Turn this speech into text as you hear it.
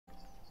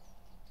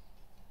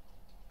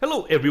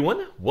Hello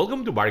everyone,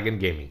 welcome to Bargain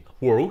Gaming,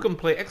 where we can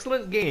play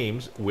excellent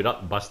games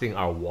without busting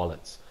our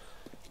wallets.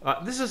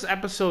 This is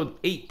episode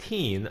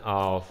 18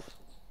 of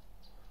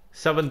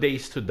 7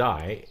 Days to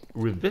Die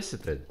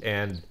Revisited,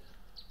 and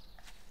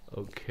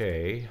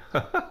okay,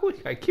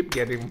 I keep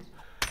getting,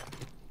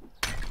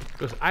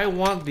 because I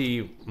want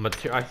the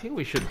material. I think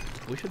we should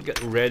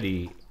get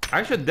ready.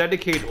 I should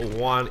dedicate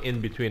one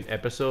in between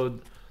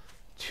episode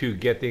to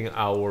getting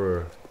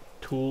our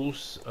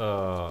tools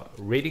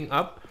rating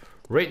up.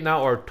 Right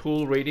now our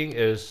tool rating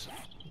is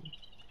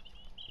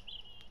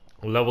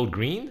level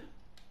green.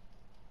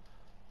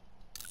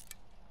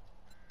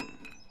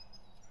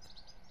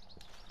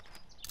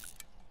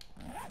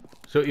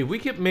 So if we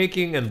keep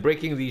making and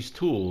breaking these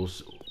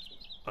tools,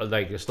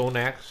 like a stone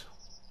axe,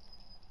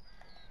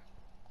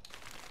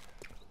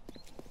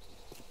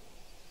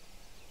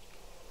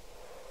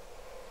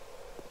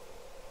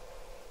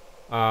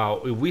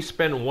 if we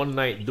spend one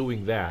night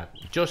doing that,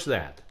 just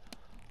that,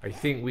 I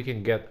think we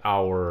can get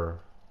our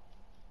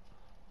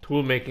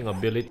tool making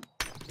ability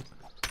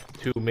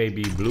to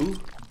maybe blue,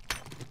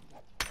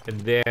 and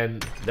then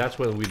that's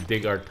when we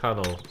dig our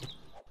tunnel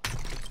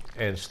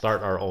and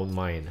start our own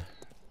mine.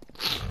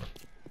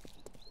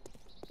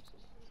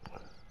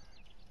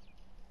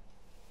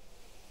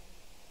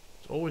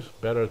 It's always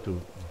better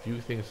to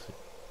view things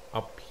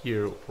up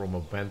here from a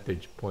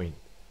vantage point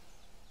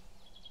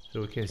so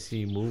we can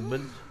see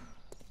movement.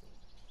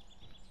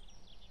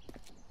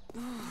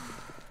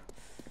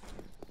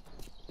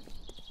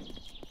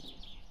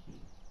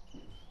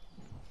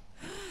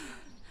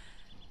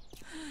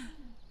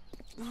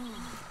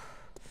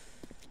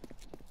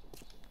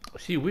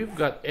 See, we've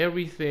got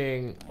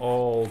everything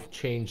all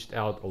changed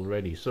out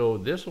already. So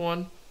this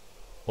one,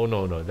 oh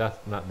no, that's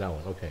not that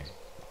one.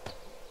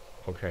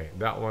 Okay,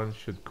 that one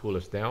should cool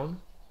us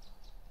down.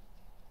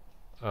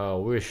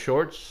 We're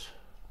shorts.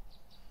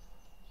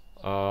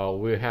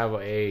 We have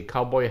a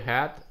cowboy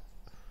hat.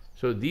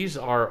 So these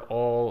are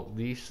all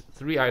these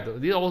three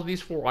items. All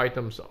these four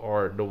items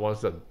are the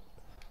ones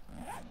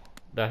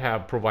that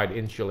have provide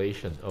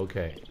insulation.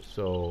 Okay,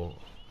 so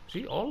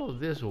see all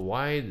of this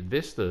wide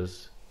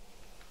vistas.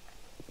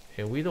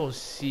 And we don't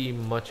see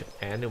much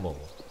animal.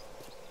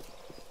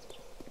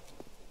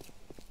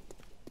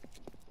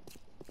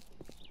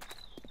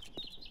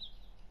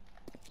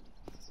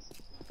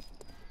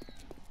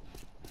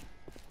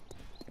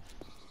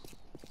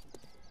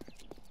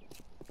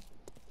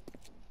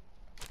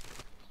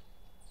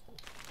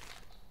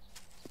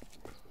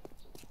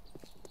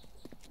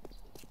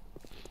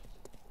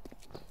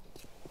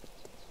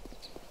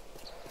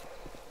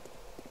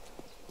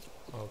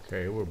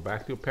 Okay, we're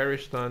back to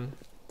Perishton.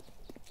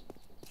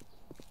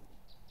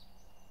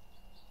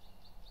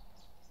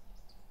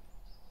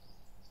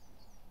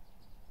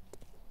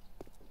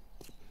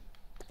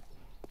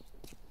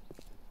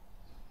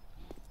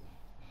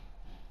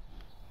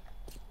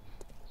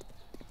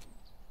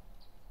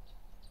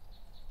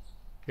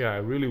 Yeah, I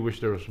really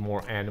wish there was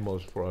more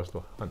animals for us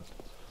to hunt.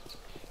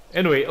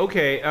 Anyway,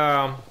 okay.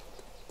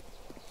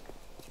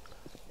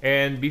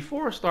 And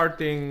before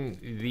starting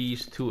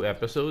these two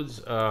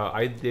episodes,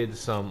 I did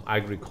some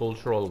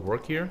agricultural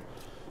work here.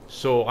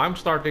 So I'm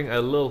starting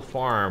a little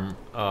farm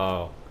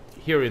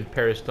here in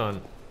Perishton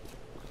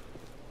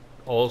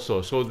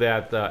also, so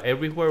that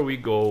everywhere we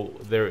go,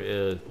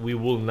 we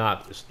will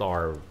not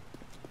starve.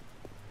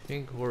 I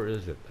think, where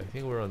is it? I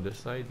think we're on this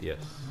side. Yes.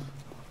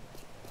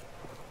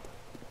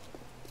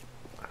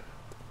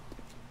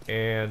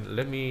 And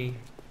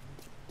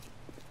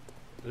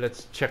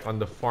let's check on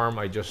the farm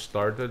I just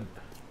started.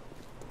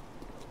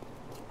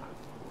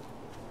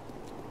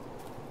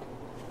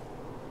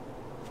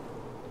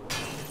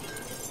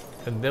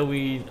 And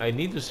then I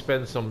need to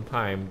spend some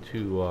time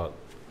to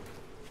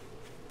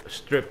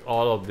strip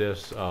all of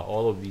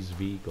these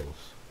vehicles.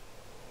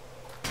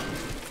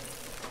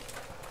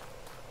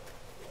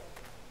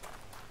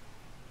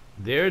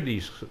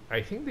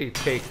 I think they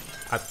take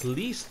at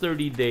least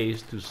 30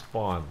 days to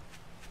spawn.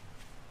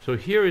 So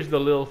here is the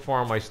little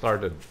farm I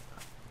started.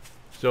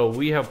 So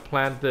we have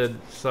planted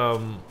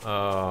some,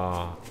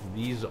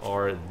 these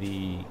are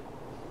the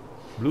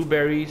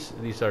blueberries,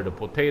 these are the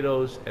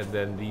potatoes, and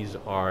then these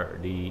are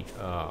the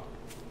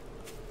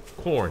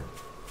corn.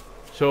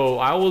 So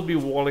I will be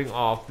walling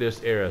off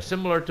this area.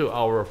 Similar to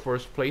our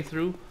first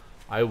playthrough,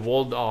 I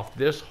walled off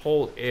this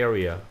whole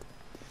area,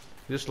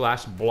 this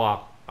last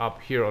block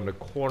up here on the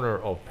corner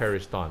of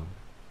Perishton.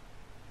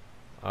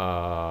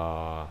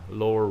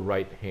 Lower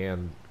right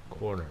hand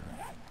corner.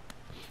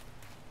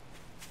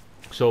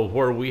 So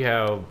where we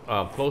have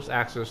close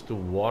access to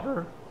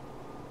water,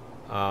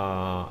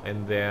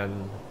 and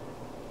then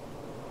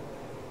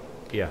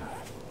yeah.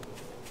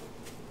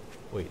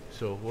 Wait,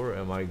 so where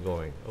am I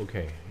going?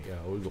 Okay, yeah,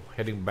 we're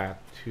heading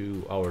back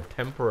to our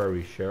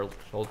temporary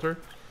shelter,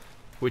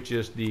 which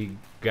is the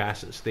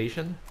gas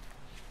station,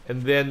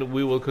 and then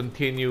we will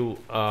continue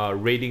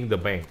raiding the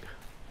bank.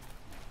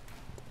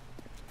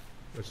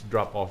 Let's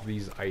drop off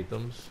these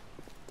items.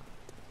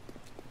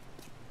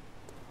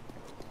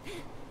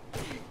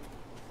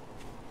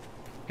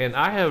 And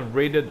I have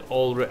raided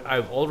already.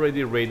 I've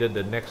already raided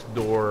the next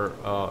door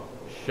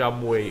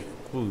Shamway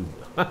food,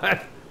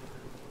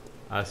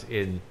 as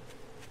in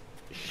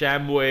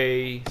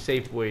Shamway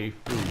Safeway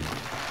food.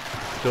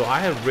 So I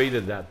have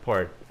raided that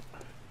part.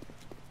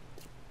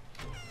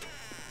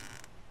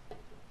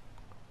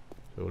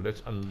 So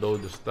let's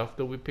unload the stuff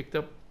that we picked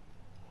up.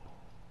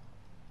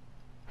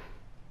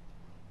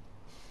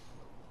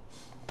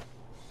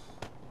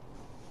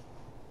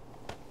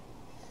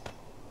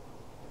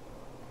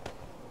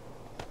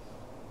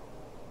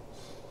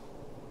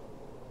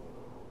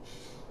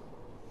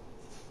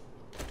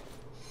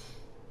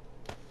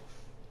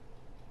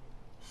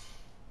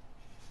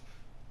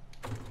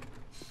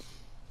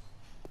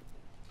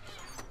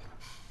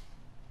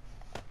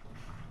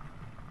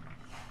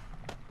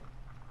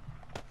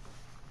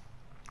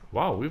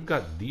 Wow, we've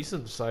got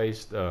decent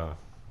sized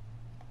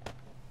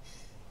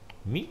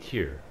meat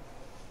here.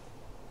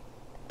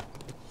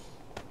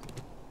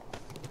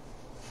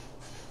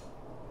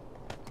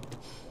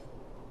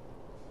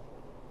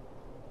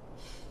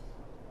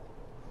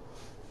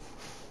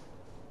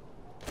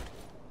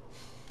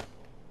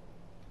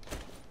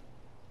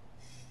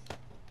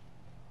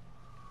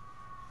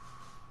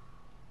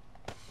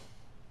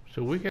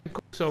 So we can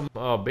cook some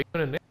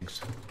bacon and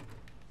eggs.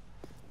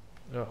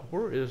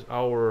 Where is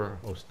our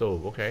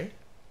stove? Okay.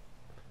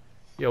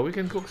 Yeah, we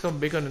can cook some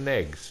bacon and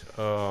eggs.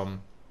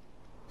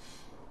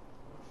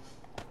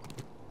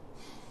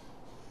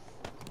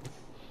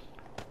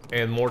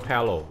 And more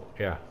tallow.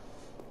 Yeah.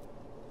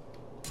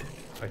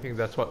 I think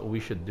that's what we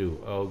should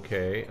do.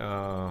 Okay.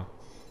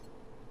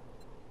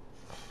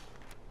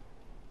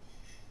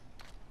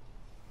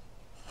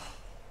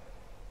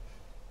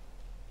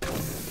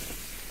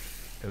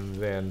 And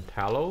then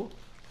tallow.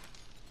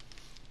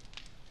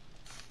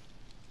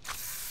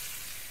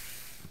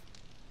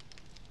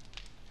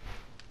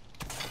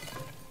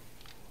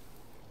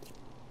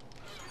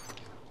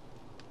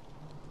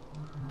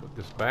 Put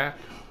this back.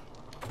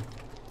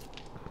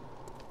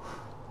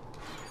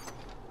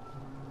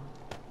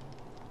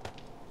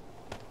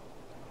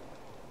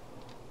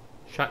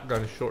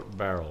 Shotgun short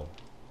barrel.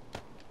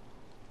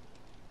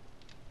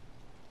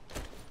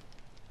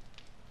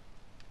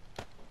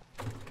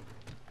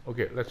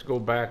 Okay, let's go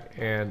back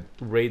and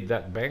raid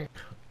that bank.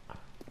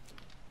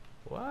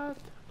 What?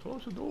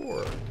 Close the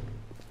door.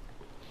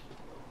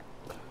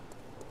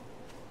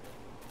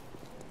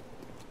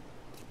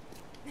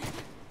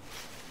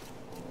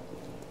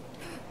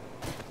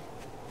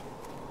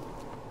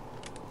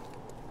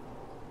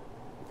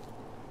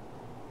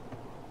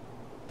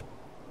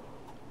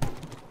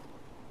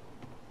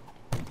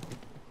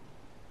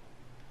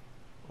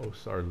 Oh,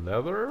 sorry,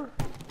 leather?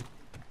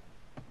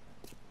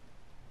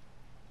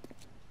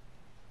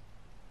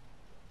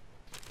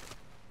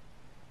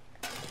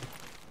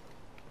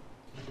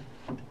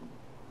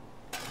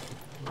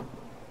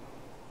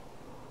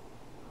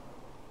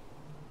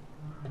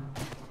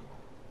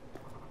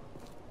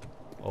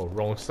 Oh,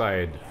 wrong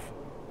side.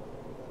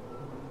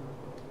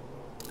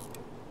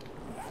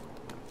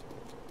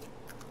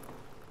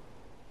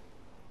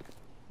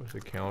 Where's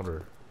the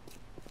counter?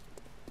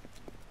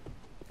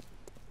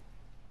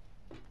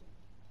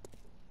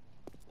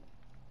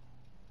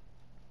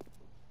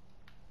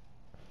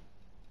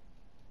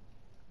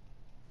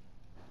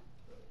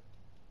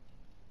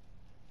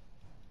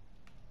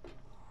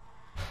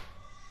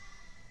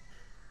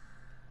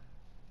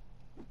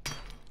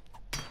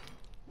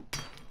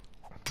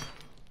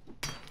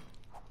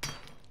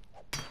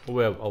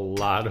 We have a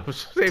lot of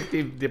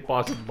safety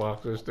deposit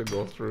boxes to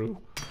go through.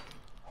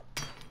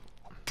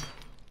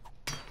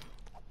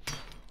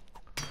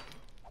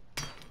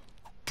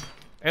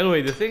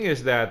 Anyway, the thing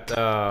is that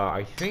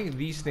I think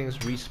these things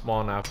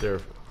respawn after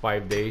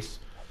 5 days.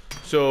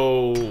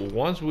 So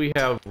once we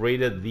have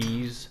raided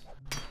these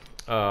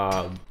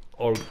and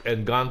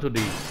gone to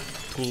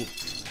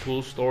the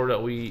tool store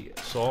that we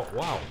saw,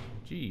 wow,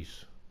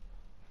 geez,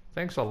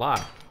 thanks a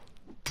lot.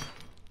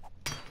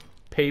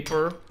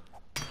 Paper.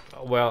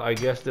 Well, I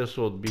guess this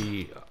would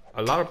be...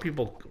 A lot of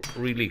people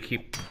really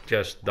keep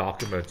just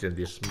documents in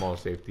these small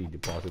safety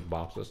deposit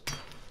boxes.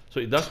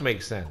 So it does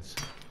make sense.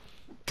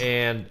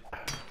 And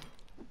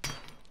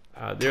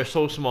they're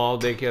so small,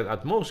 they can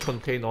at most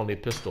contain only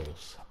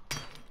pistols.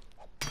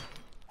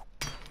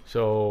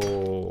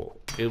 So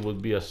it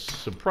would be a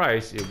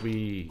surprise if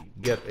we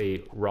get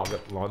a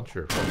rocket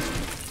launcher.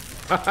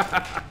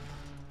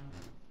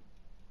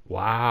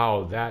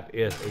 Wow, that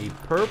is a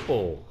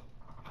purple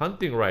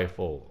hunting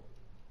rifle.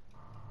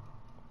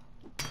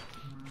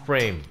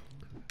 Frame.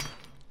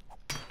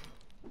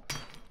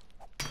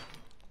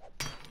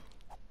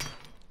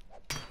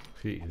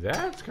 See,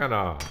 that's kind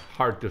of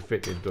hard to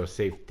fit into a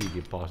safety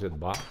deposit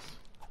box.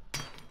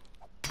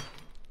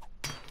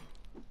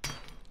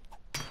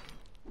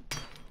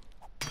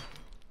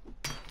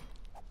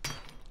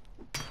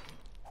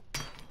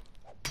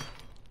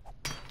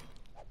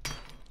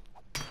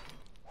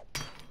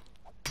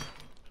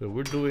 So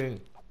we're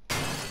doing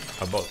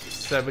about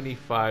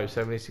 75,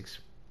 76.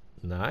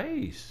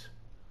 Nice.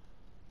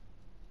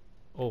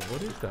 Oh,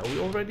 what is that? We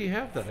already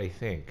have that, I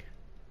think.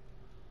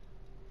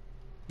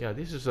 Yeah,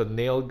 this is a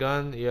nail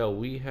gun. Yeah,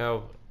 we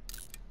have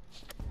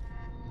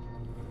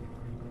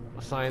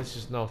science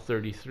is now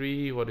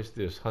 33. What is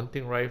this?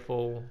 Hunting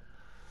rifle.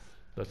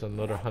 That's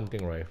another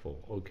hunting rifle.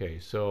 Okay,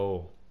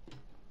 so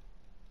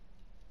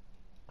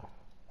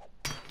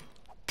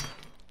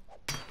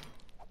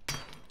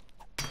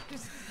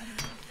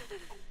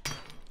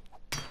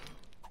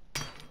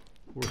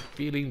we're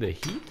feeling the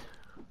heat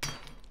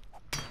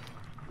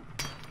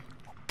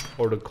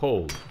or the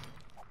cold.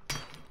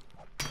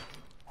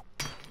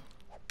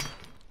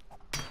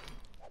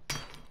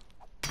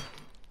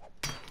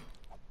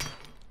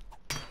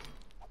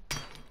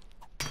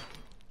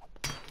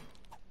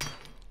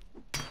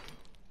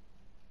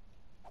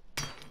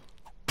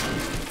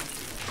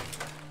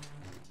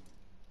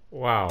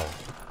 Wow.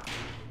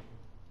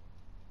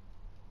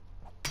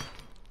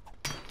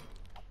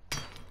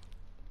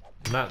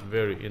 Not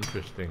very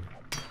interesting.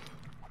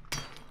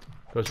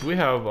 Because we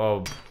have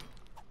all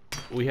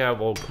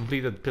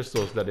completed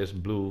pistols that is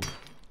blue.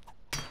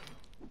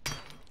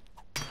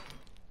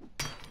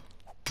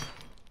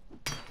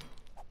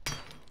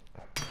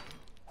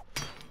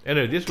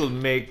 Anyway, this will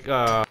make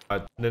the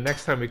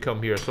next time we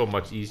come here so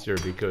much easier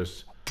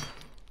because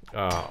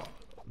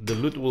the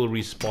loot will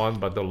respawn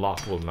but the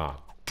lock will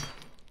not.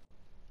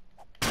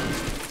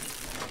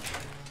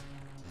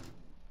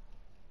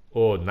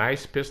 Oh,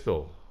 nice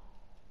pistol.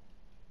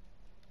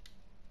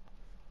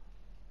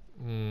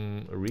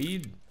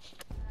 Read.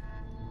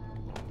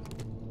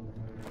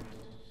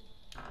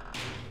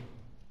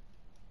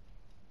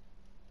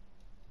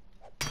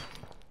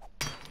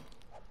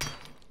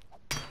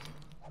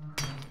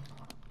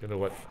 You know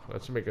what?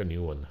 Let's make a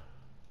new one.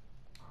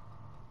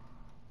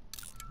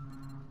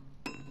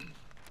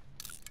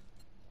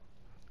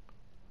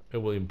 It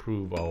will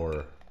improve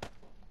our...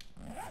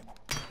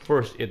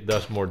 First, it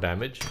does more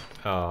damage.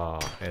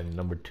 And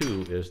number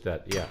two is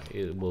that, yeah,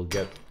 it will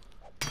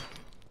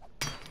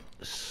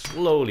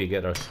slowly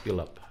get our skill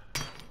up.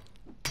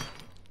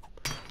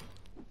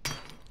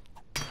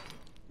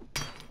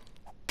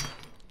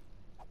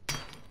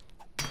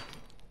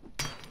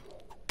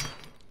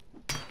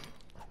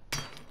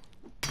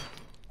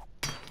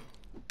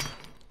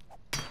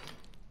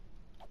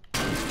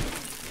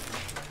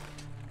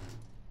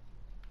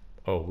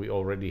 Oh, we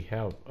already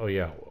have... Oh,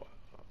 yeah.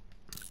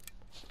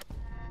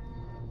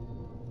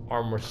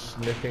 Armor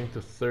smithing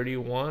to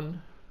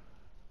 31.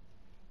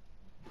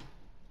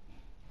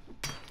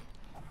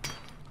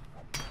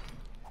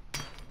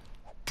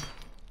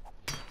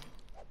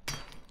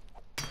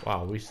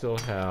 Wow, we still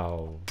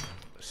have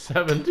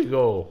 7 to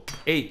go.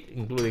 8,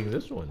 including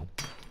this one.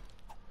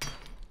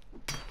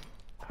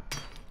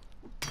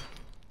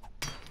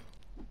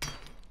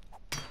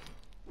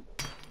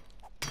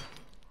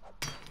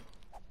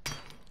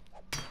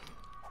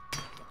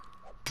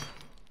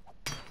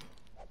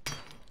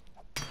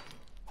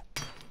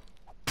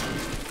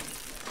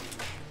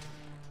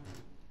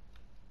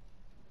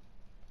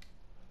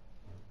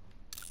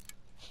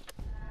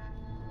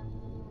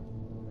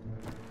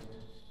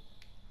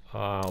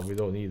 We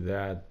don't need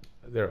that.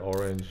 They're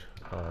orange.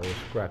 We're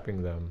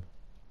scrapping them.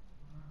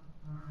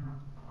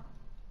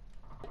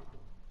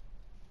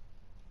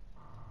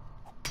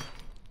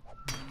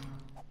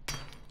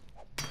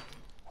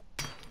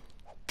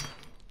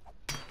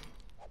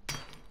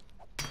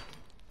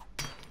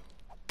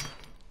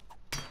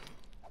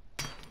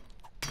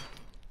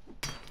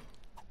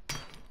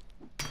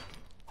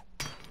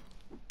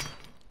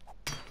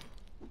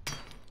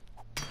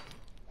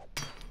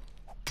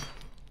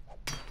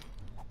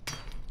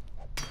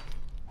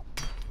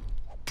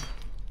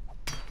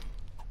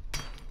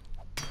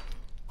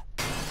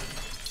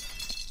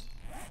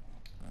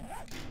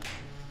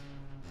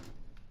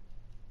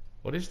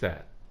 What is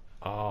that?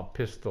 Ah,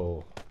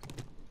 pistol.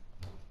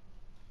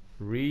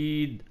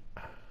 Read.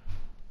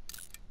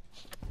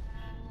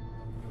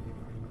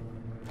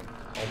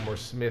 Armor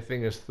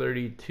smithing is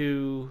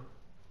 32.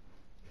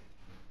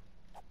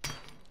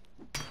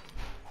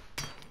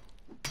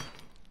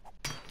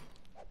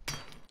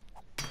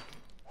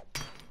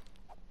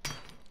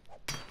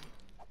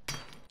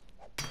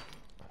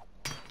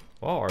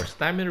 Wow, our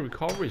stamina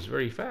recovery is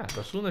very fast.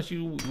 As soon as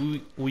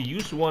we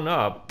use one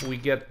up, we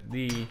get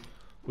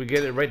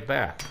it right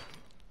back.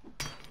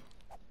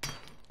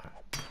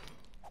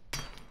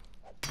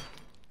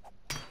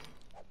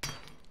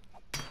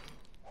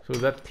 So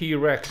that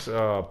T-Rex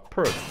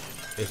perk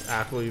is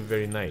actually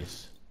very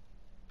nice.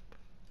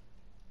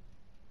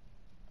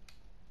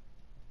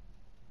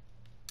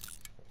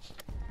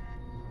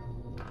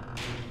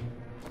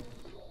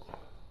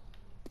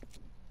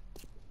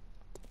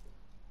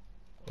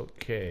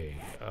 Okay.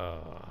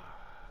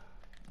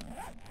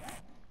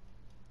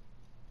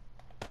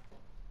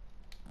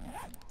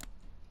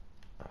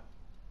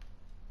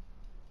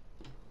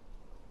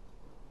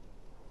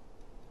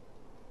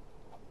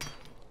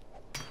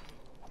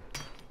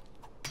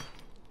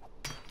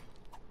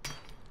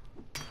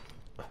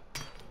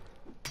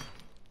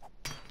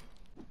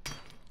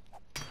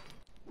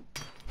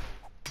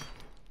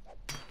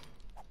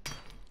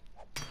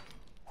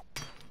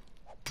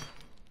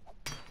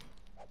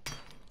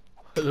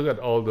 Look at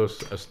all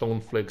those stone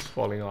flakes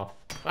falling off.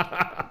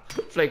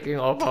 Flaking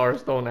off our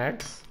stone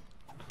axe.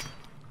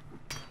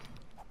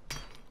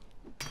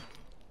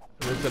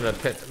 There's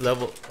an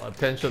level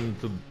attention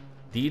to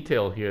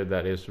detail here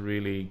that is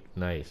really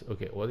nice.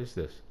 Okay, what is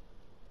this?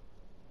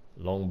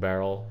 Long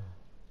barrel.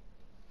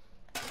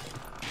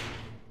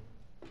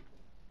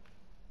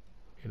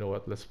 You know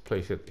what? Let's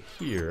place it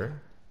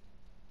here.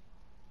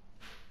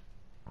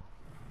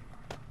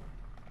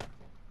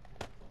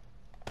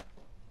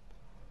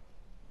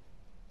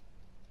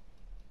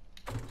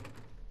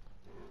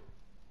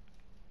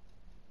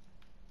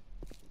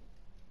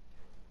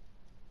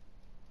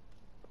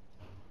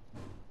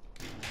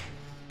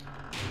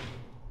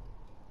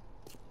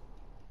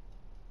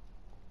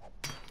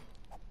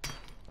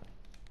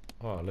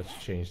 Oh, let's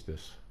change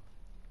this.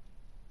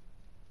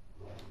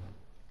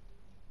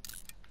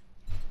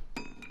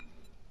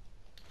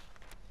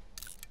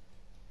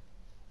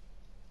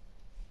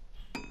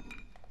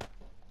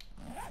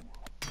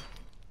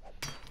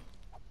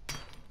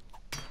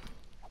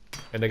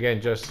 And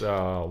again, just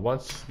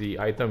once the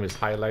item is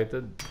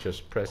highlighted,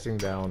 just pressing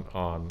down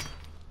on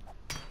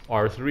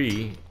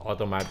R3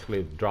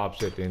 automatically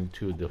drops it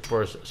into the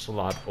first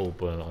slot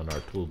open on our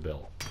tool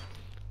belt.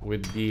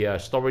 With the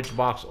storage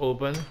box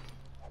open,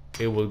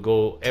 it will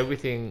go,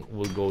 everything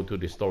will go to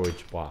the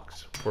storage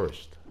box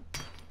first.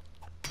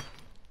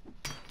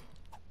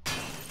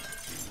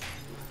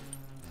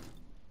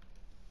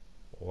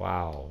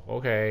 Wow,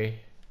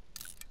 okay.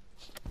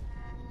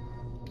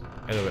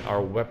 Anyway,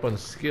 our weapon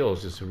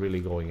skills is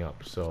really going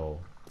up, so...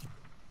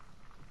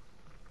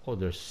 Oh,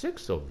 there's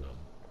 6 of them.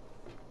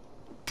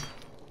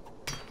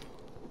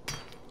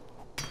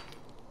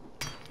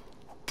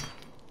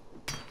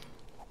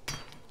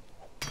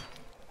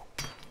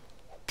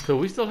 So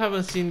we still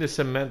haven't seen the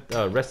cement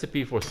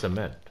recipe for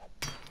cement.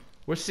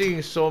 We're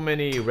seeing so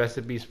many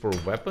recipes for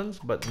weapons,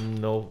 but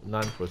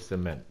none for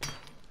cement.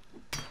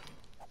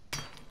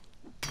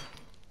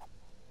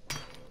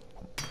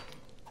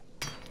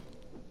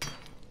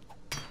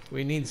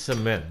 We need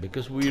cement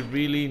because we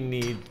really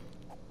need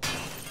to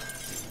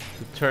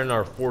turn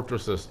our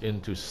fortresses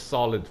into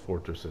solid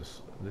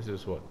fortresses. This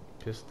is what?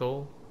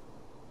 Pistol?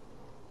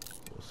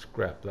 We'll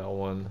scrap that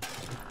one.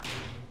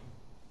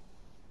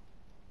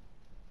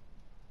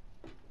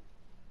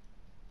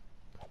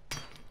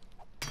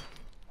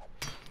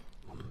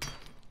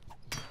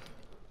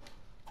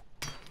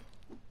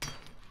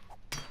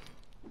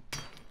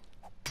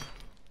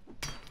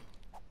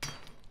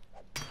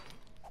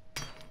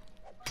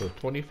 So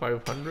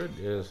 2,500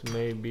 is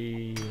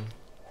maybe...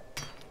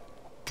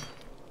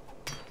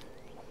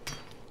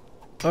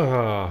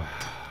 what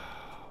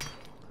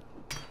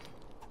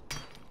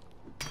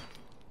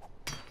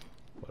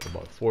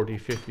about 40,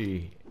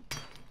 50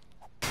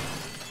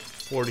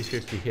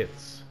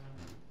 hits?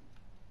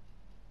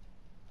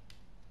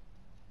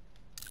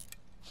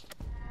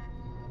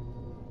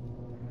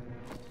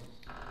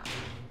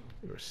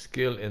 Your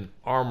skill in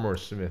armor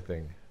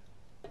smithing.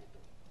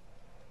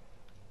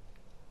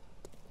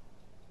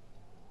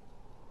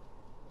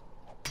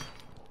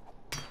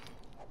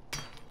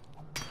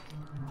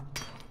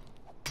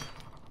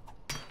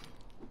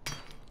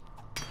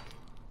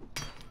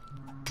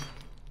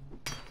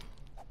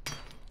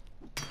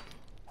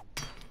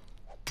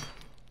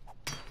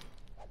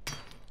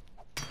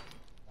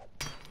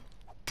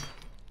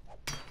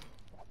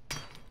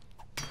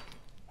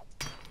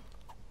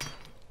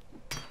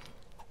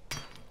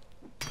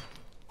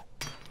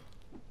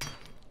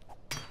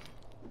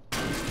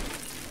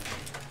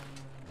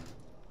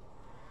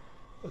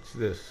 What's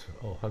this?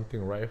 Oh,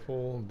 hunting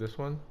rifle. This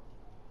one?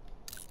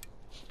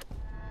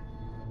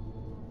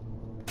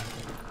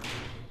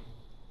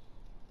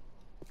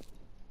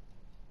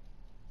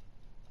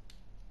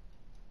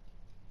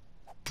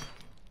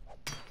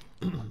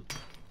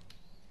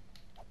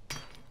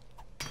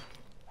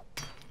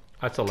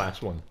 That's the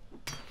last one.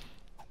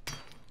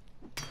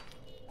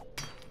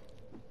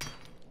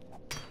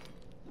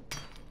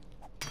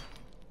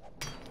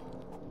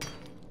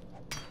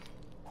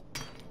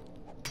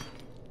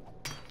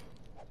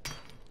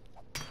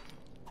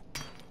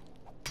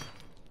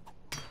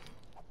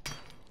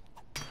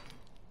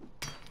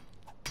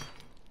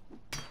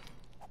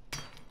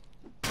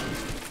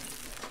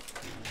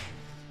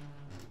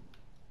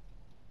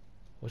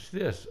 What's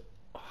this?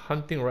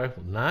 Hunting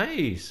rifle.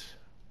 Nice.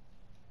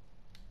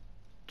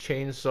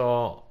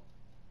 Chainsaw.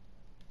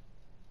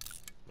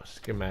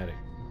 Schematic.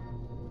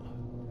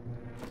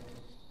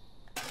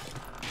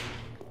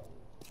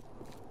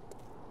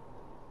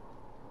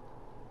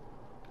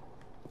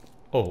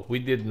 Oh, we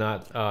did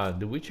not.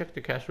 Did we check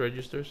the cash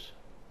registers?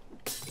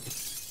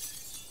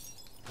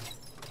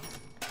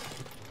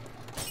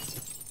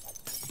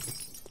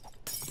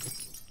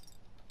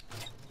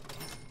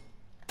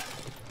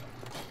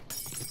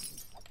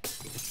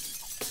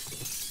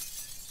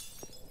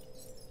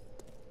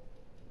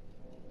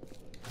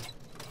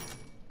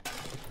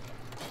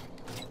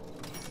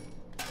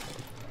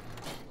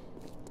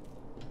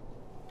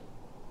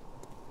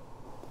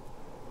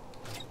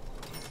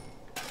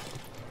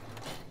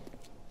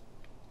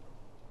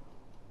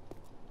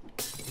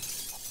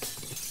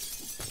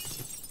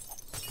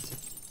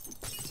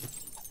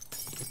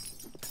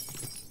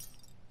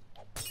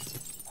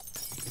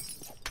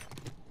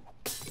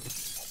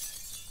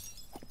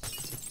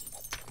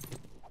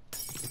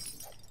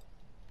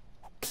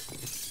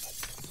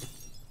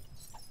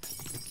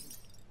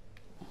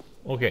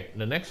 Okay,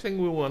 the next thing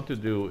we want to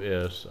do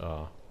is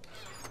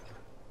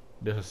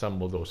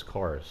disassemble those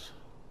cars.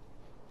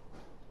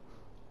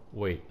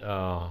 Wait,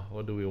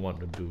 what do we want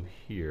to do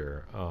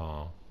here?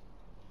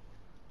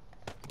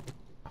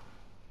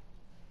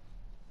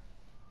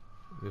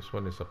 This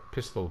one is a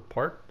pistol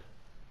part.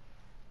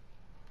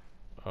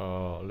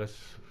 Let's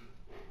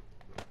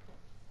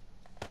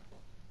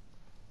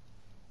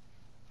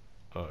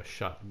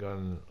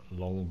shotgun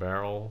long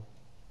barrel.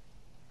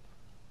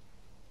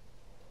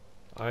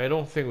 I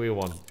don't think we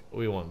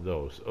want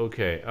those.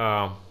 Okay,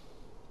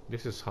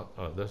 this is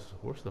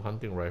where's the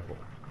hunting rifle?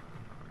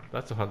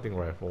 That's a hunting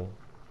rifle.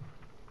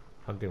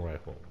 Hunting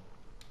rifle.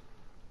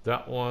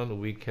 That one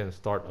we can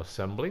start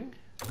assembling.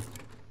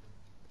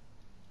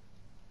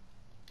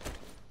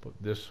 Put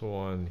this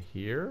one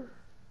here.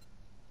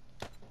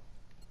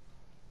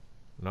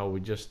 Now we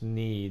just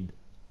need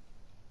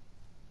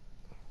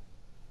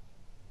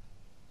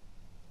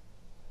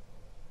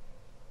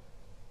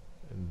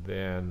and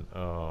then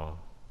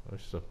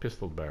this is a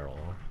pistol barrel,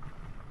 huh?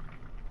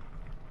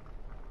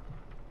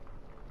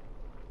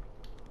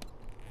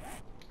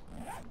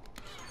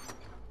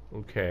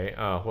 Okay,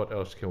 what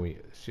else can we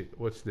see?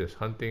 What's this?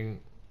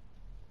 Hunting.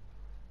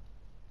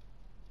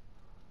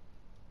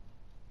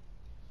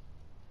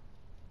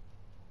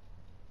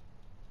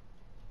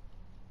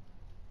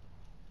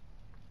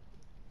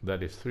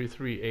 That is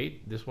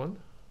 338, this one.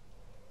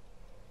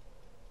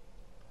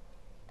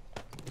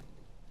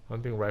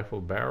 Hunting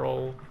rifle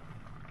barrel.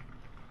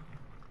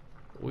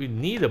 We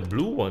need a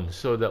blue one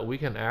so that we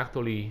can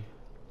actually...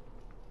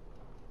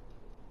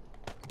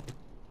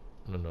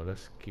 No,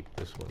 let's keep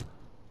this one.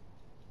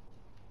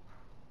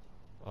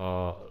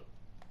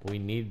 We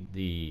need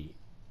the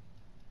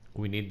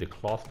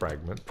cloth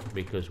fragment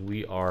because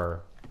we're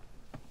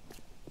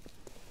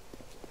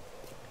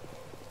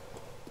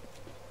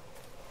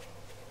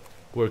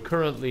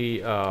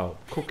currently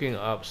cooking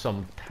up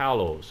some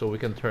tallow so we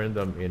can turn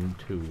them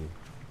into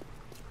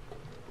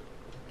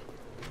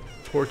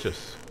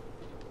torches.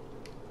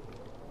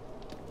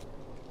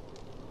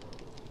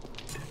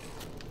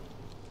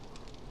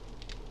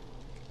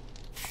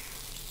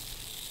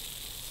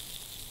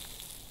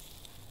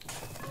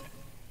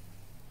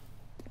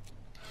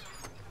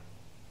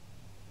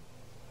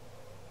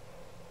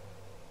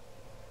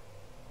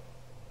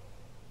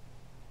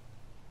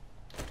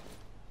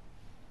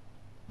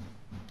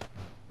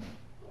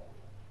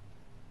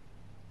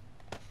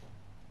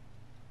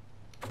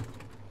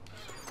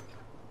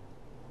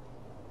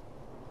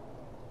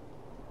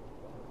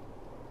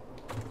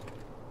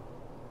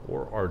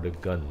 Where are the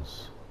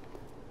guns?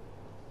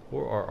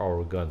 Where are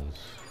our guns?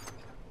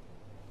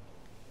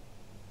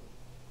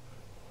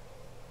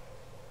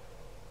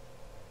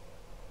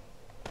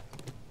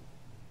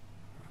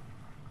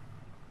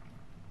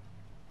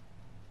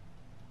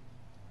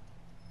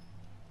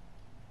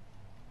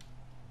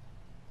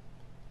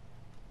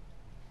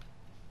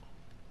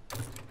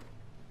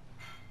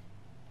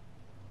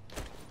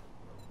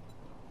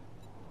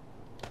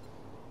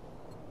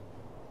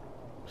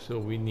 So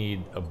we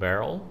need a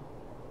barrel.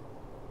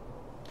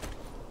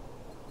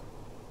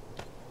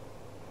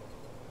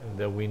 And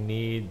then we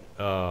need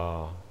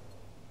the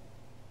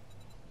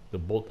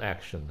bolt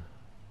action.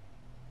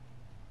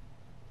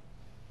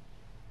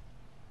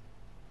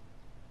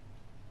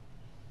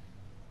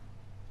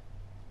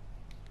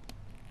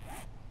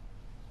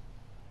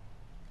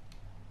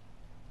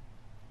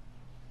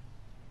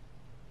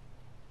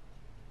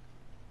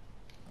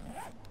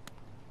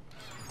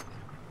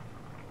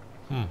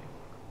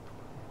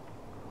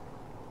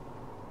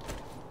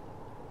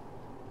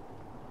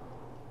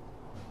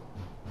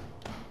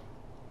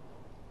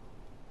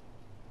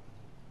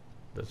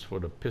 That's for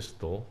the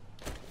pistol.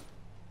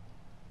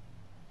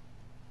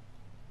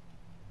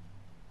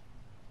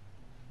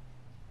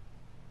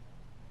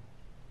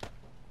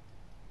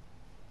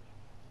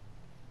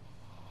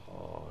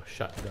 Oh,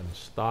 shotgun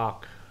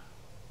stock.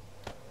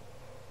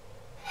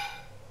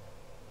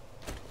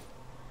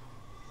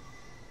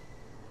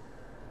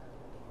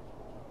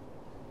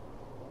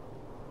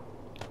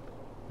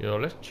 You know,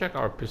 let's check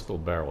our pistol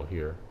barrel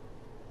here.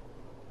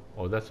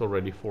 Oh, that's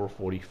already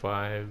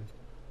 445.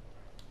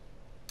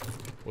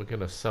 We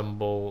can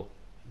assemble.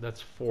 That's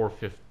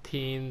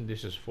 415.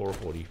 This is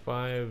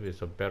 445.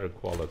 It's a better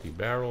quality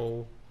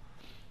barrel.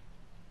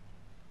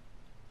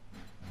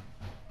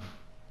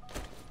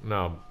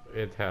 No,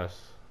 it has.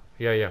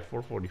 Yeah,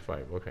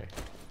 445. Okay.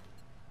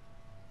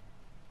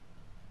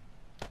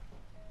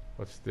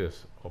 What's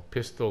this? A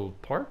pistol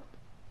part?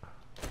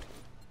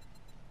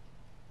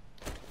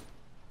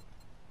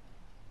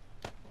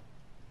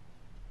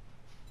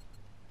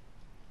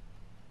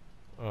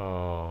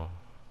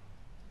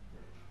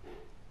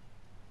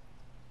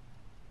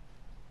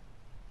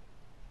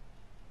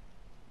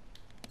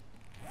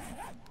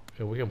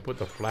 And we can put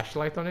a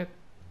flashlight on it.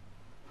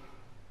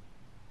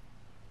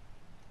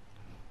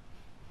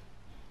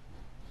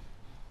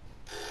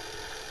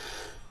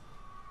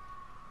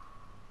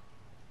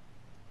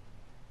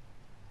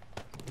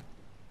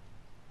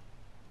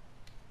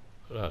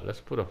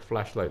 Let's put a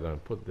flashlight on.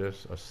 Put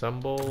this.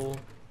 Assemble.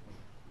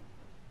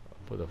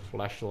 Put a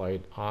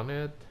flashlight on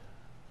it.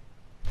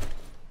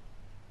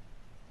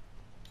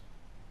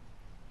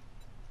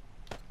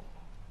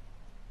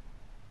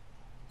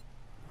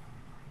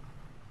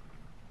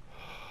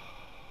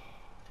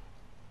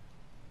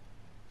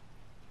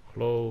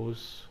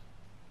 Close.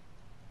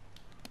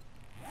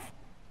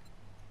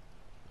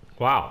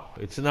 Wow,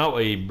 it's now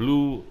a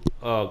blue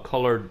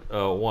colored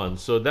one.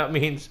 So that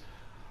means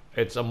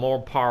it's a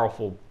more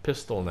powerful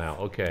pistol now.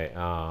 Okay.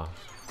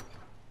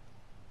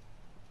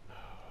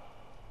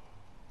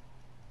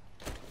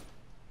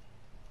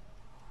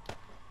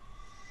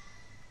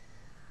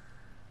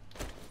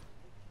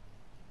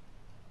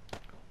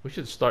 We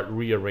should start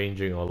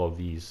rearranging all of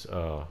these.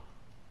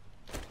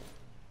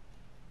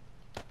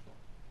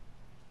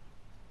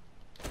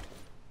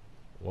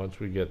 Once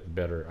we get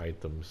better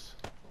items.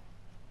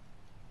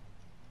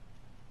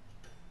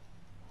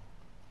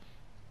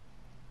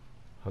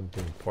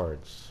 Hunting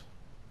parts.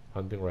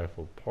 Hunting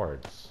rifle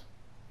parts.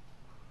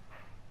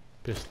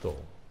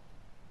 Pistol.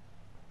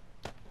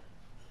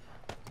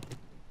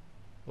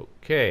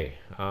 Okay.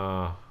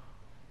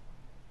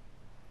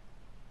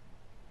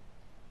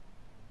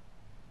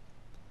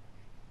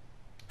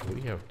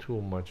 We have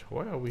too much.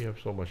 Why do we have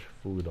so much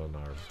food on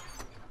us?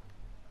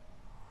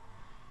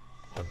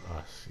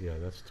 Yeah,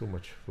 that's too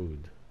much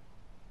food.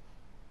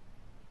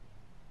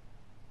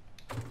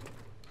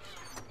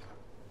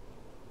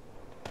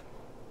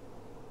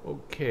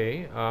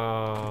 Okay.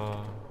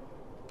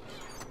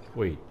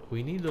 Wait.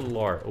 We need a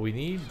lard. We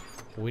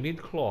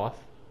need cloth,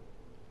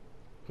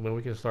 and then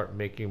we can start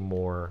making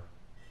more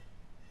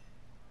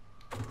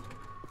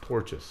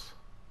torches.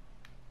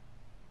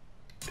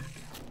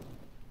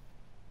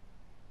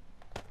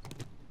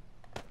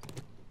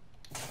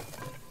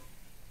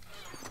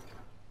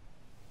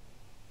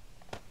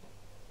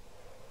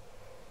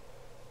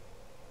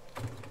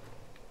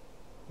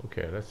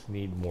 Okay, let's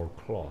need more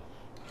cloth.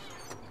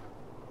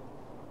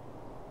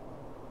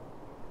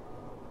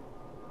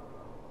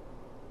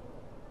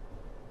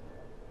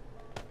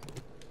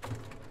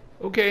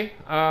 Okay,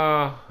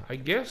 I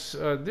guess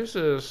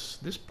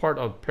this part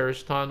of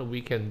Perishton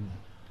we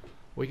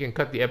can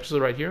cut the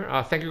episode right here.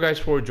 Thank you guys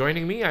for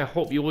joining me. I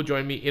hope you will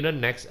join me in the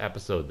next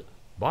episode.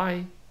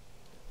 Bye.